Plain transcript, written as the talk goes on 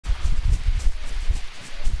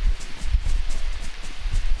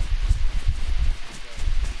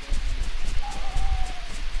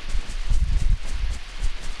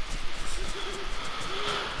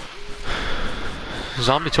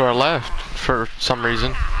Zombie to our left for some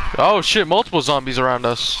reason. Oh shit, multiple zombies around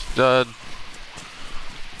us. Why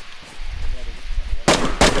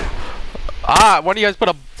do you guys put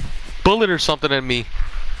a bullet or something in me?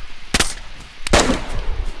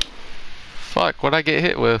 Fuck, what'd I get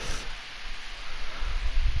hit with?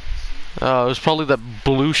 Oh, it was probably that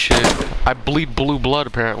blue shit. I bleed blue blood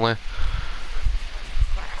apparently.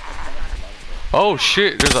 Oh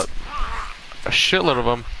shit, there's a shitload of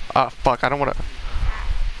them. Ah, fuck, I don't wanna...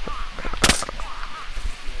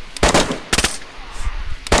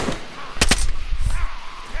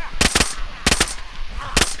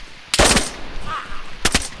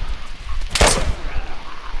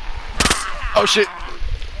 Oh shit!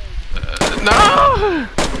 No!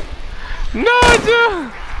 No,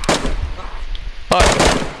 dude! Fuck.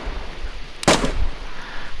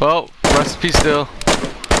 Well, rest in peace, Dill.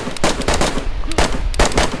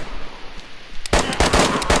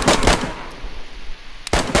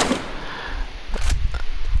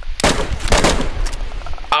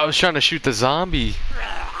 I was trying to shoot the zombie.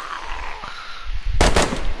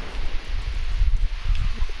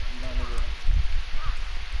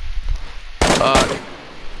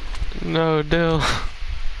 No, Dill.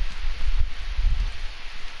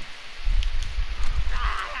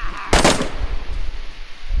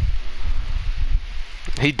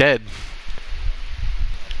 He dead.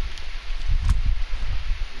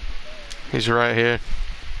 He's right here.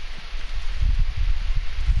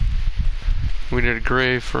 We need a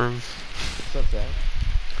grave for him. What's up, Zach?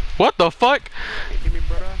 What the fuck?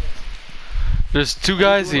 There's two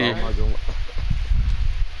guys here.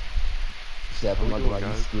 Zach, I'm not gonna lie,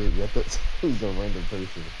 you scared me. I thought he's a random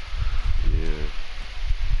person. Yeah.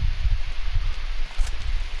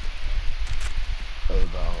 Hey,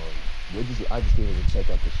 but I just came in to check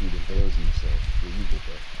out the shooting. For those of you, so yeah, you get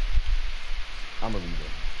that. I'm gonna leave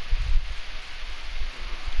it.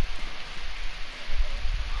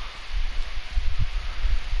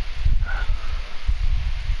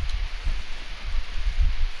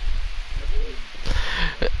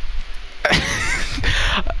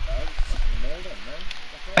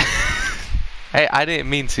 Hey, I didn't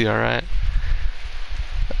mean to, alright?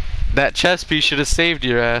 That chest piece should have saved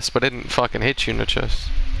your ass, but it didn't fucking hit you in the chest.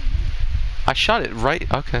 I shot it right,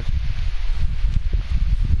 okay.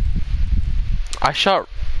 I shot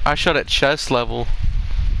at chest level.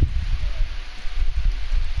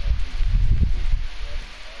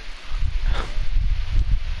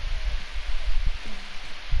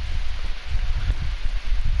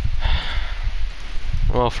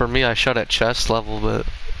 Well, for me, I shot at chest level, but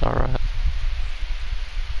alright.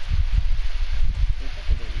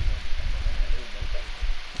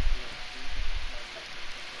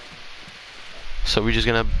 So we just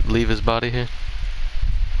gonna leave his body here?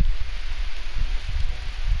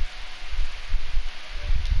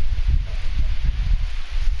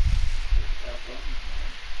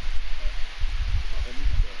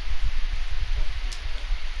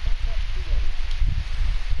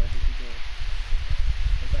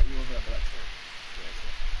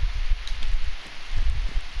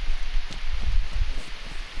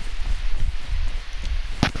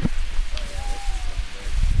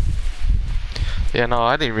 Yeah, no,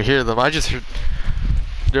 I didn't even hear them. I just heard...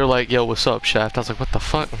 They're like, yo, what's up, Shaft? I was like, what the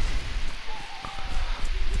fuck?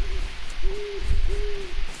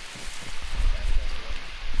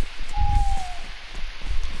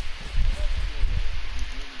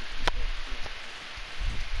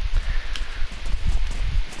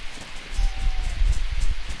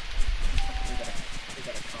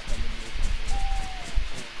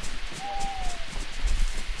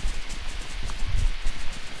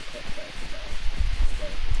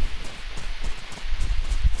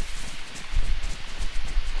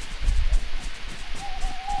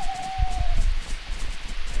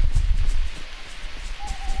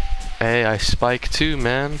 Hey, I spike too,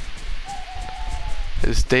 man.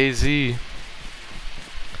 It's DayZ.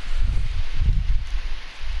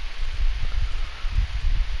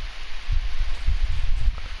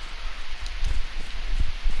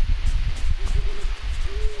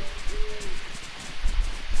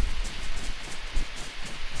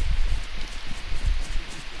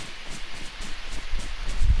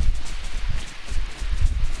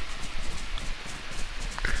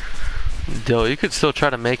 Dill, you could still try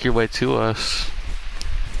to make your way to us.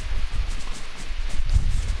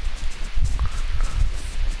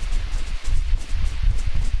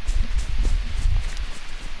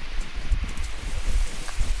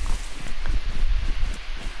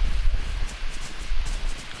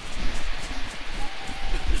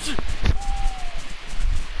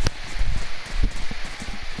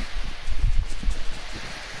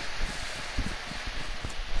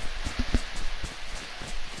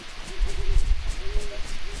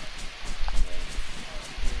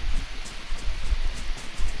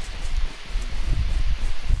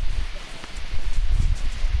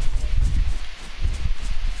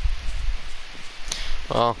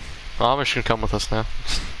 Well, Amish can come with us now.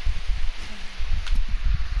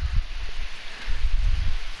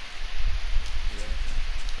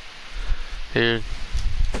 Here.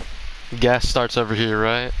 Gas starts over here,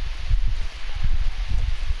 right?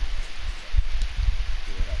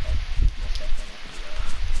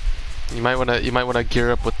 You might wanna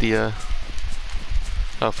gear up with the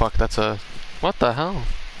oh fuck, that's a what the hell?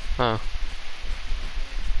 Oh.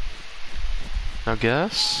 No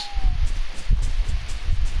gas?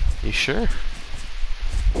 You sure?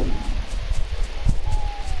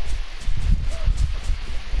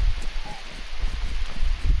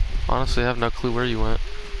 Honestly, I have no clue where you went.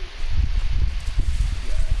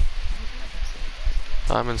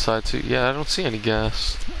 I'm inside too. Yeah, I don't see any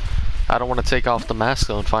gas. I don't want to take off the mask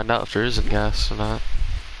though and find out if there isn't gas or not.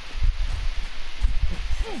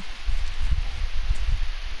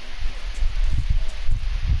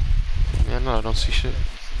 Yeah, no, I don't see shit.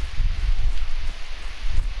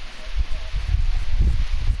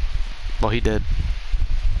 Well, he did.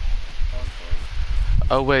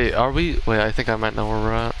 Oh wait, are we? Wait, I think I might know where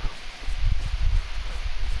we're at.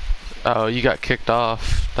 Oh, you got kicked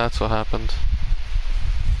off. That's what happened.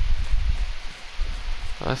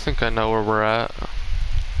 I think I know where we're at.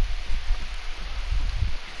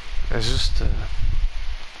 It's just,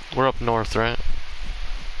 we're up north, right?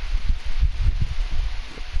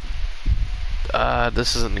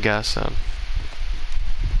 This isn't the gas zone.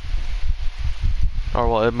 Or,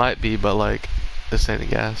 well, it might be, but, like, this ain't a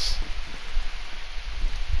gas.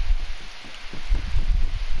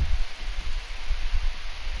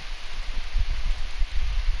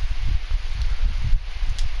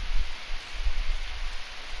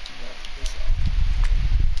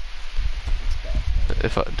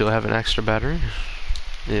 Do I have an extra battery?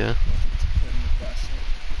 Yeah.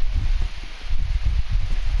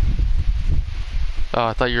 Oh,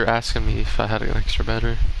 I thought you were asking me if I had an extra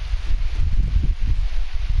battery.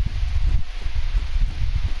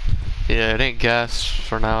 Yeah, it ain't gas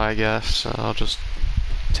for now, I guess. So I'll just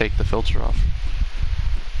take the filter off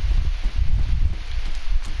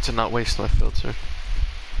to not waste my filter.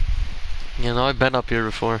 You know, I've been up here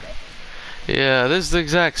before. Yeah, this is the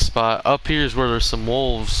exact spot. Up here is where there's some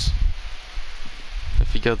wolves.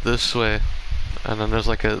 If you go this way, and then there's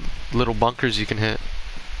like a little bunkers you can hit.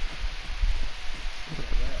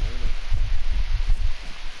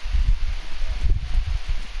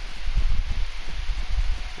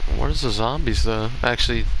 Where's the zombies though?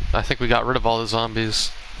 Actually, I think we got rid of all the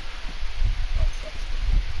zombies.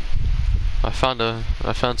 I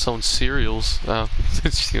found someone's cereals. Oh,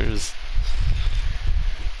 it's yours.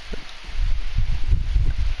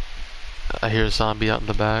 I hear a zombie out in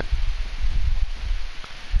the back.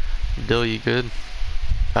 Dill, you good?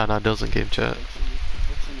 Oh no, Dill's in game chat.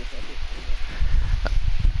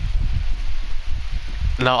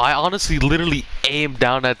 No, I honestly literally aimed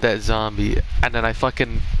down at that zombie and then I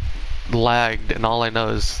fucking lagged and all I know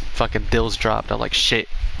is fucking Dill's dropped. I'm like, shit.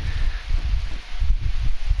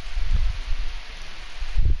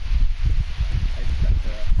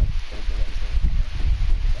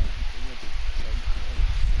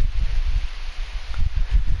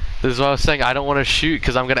 This is what I was saying, I don't want to shoot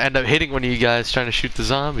because I'm going to end up hitting one of you guys trying to shoot the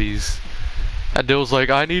zombies. And Dill's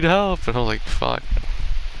like, I need help. And I was like, fuck.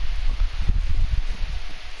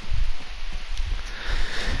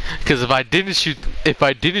 Because if I didn't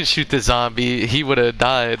shoot the zombie, he would have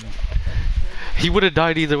died. He would have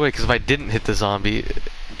died either way because if I didn't hit the zombie,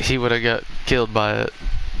 he would have got killed by it.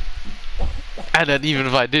 And then even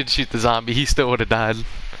if I did shoot the zombie, he still would have died.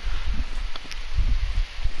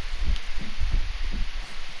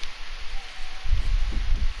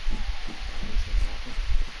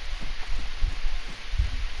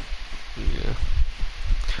 Yeah.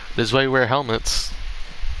 This is why you wear helmets.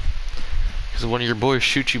 Because when your boys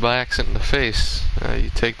shoot you by accident in the face,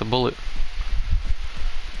 you take the bullet.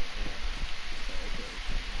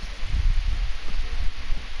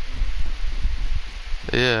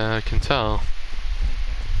 Yeah, I can tell.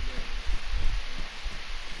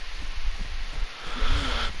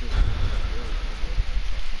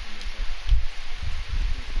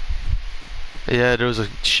 Yeah, there was a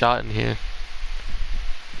shot in here.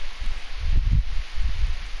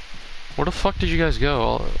 Where the fuck did you guys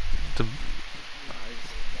go?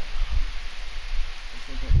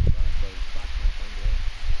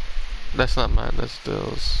 That's not mine, that's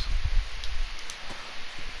Dill's.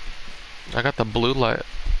 I got the blue light.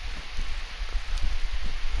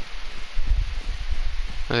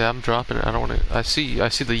 Yeah, I'm dropping it. I don't want to. I see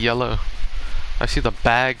the yellow. I see the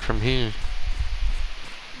bag from here.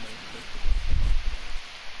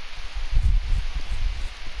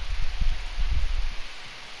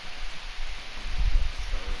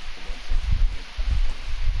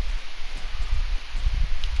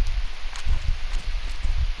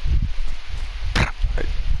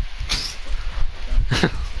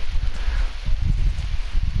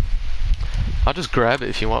 I'll just grab it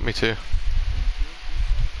if you want me to.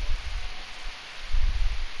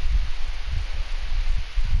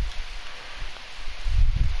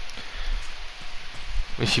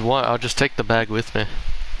 If you want, I'll just take the bag with me.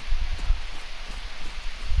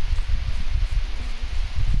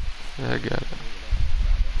 Yeah, I got it.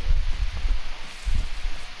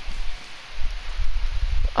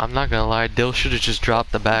 I'm not gonna lie, Dill should have just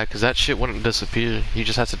dropped the bag, cause that shit wouldn't disappear. He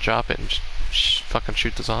just has to drop it and just fucking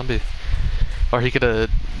shoot the zombie. Or he could have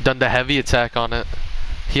done the heavy attack on it.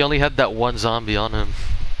 He only had that one zombie on him.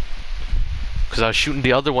 Cause I was shooting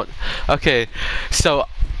the other one. Okay, so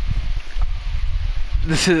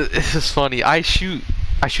this is funny. I shoot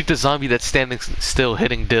the zombie that's standing still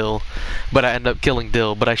hitting Dill, but I end up killing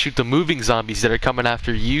Dill. But I shoot the moving zombies that are coming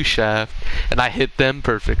after you, Shaft, and I hit them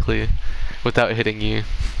perfectly without hitting you.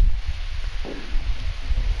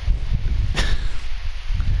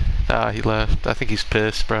 Ah, he left. I think he's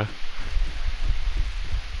pissed, bro.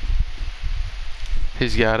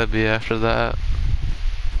 He's gotta be after that.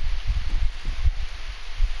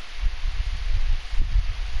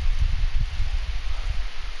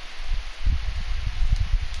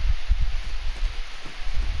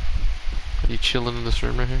 Are you chilling in this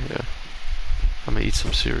room right here? Yeah. I'm gonna eat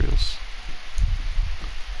some cereals.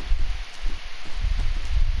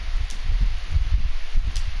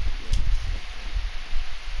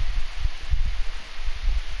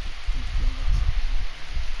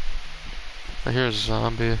 I hear a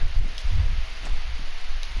zombie.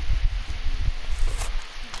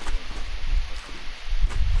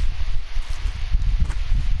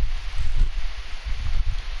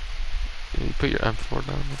 You put your M4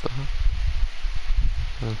 down, what the hell?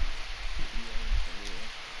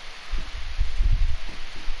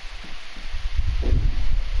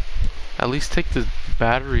 At least take the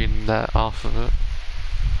battery and that off of it.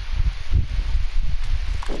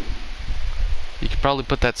 You could probably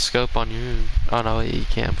put that scope on you. Oh no, you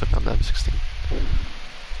can't put it on the M16.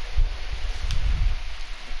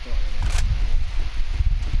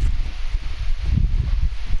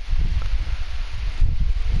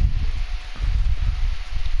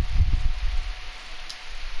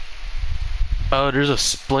 Oh, there's a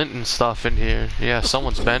splint and stuff in here. Yeah,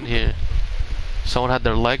 someone's been here. Someone had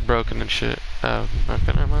their leg broken and shit. Oh,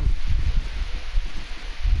 okay, never mind.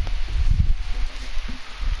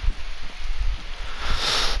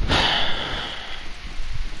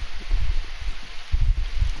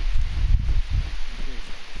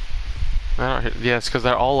 I don't hear, yeah, it's because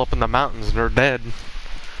they're all up in the mountains and they're dead.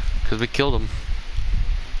 Because we killed them.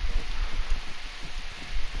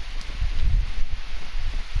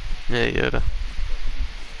 Yeah, Yoda.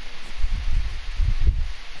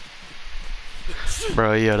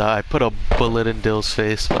 Bro, Yoda, I put a bullet in Dill's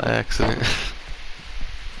face by accident.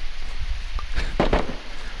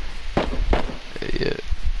 Yeah.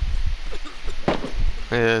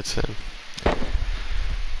 Yeah, it's him.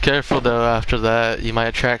 Careful though, after that, you might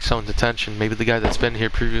attract someone's attention. Maybe the guy that's been here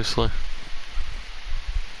previously.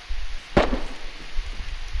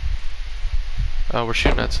 Oh, we're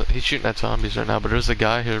shooting at, he's shooting at zombies right now, but there's a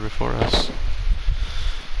guy here before us.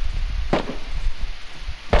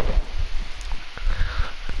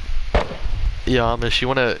 Yeah, Amish, you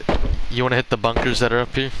wanna hit the bunkers that are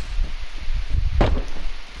up here?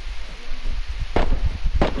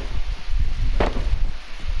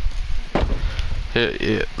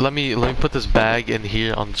 Here, let me put this bag in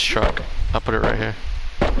here on this truck. I'll put it right here.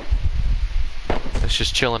 It's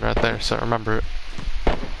just chilling right there, so remember it.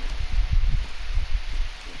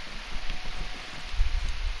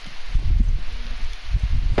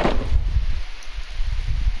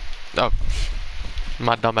 Oh,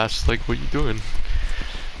 my dumbass is like, what are you doing?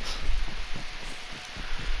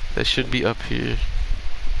 They should be up here.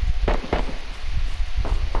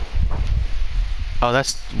 Oh,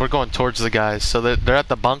 we're going towards the guys. So they're at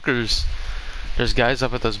the bunkers. There's guys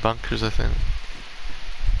up at those bunkers, I think.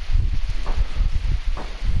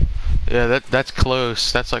 Yeah, that's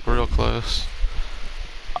close. That's like real close.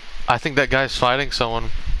 I think that guy's fighting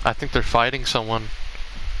someone. I think they're fighting someone.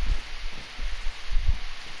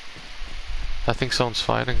 I think someone's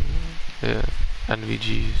fighting. Yeah,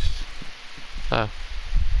 NVGs. Oh.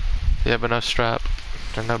 Yeah, but no strap.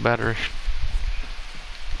 And no battery.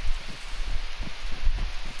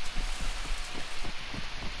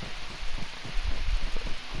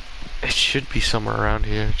 It should be somewhere around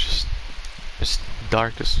here. Just it's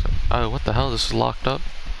dark as. Oh, what the hell? This is locked up.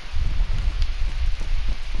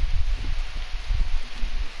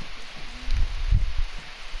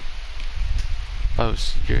 Oh,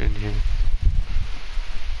 so you're in here.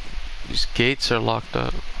 These gates are locked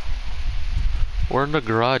up. We're in the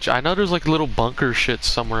garage. I know there's like little bunker shit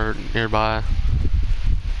somewhere nearby.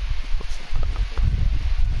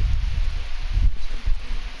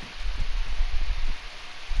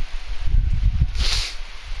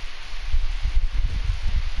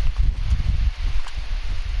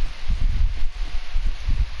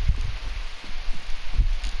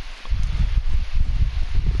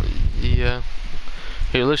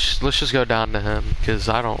 Here, let's just go down to him, cause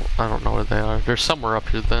I don't know where they are. They're somewhere up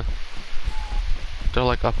here though. They're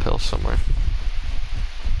like uphill somewhere.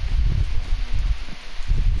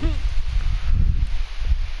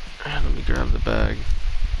 Let me grab the bag.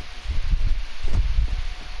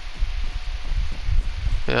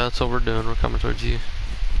 Yeah, that's what we're doing. We're coming towards you.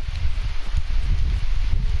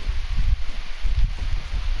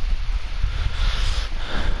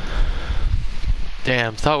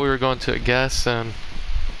 Damn, thought we were going to a gas zone.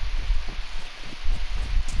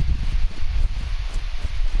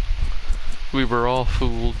 We were all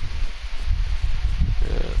fooled.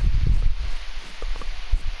 Yeah.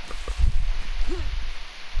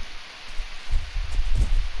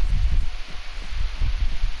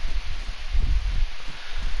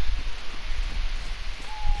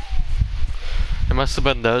 It must have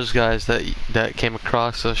been those guys that came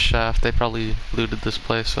across us shaft. They probably looted this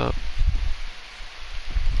place up.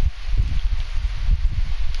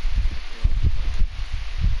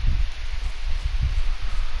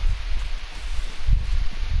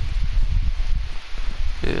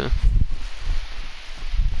 Yeah.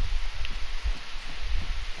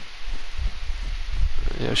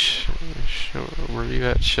 Yeah, were you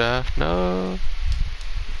at shaft? No.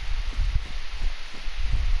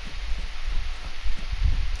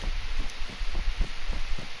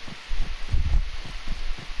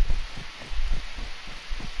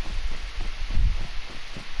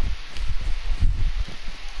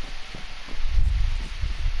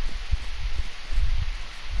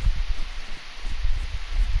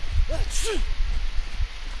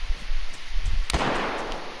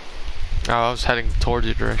 Oh, I was heading towards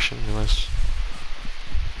your direction. It was.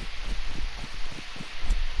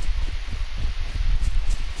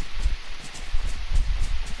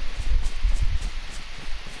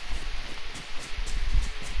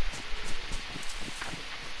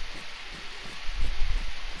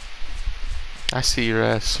 I see your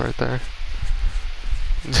ass right there.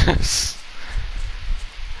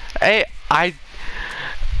 Hey,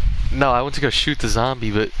 no, I went to go shoot the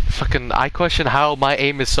zombie, but fucking, I question how my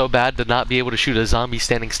aim is so bad to not be able to shoot a zombie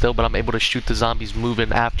standing still, but I'm able to shoot the zombies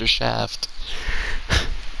moving after shaft.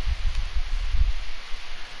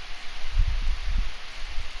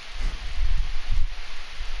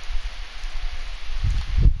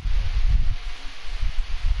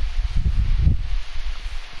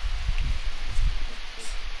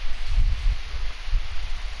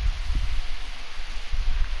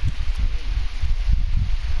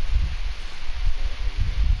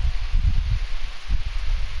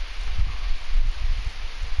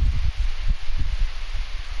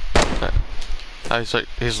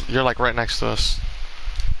 You're like right next to us.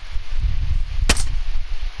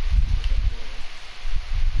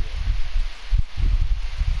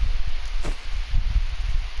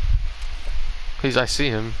 I see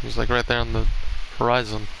him. He's like right there on the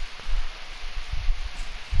horizon.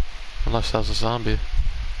 Unless that was a zombie.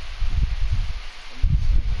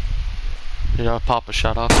 You know, pop a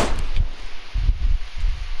shot off.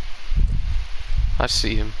 I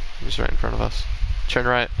see him. He's right in front of us. Turn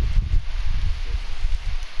right.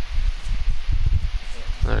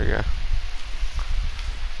 There you go.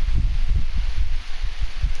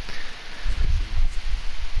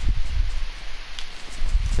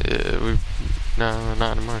 Yeah, no,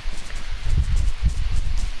 not anymore.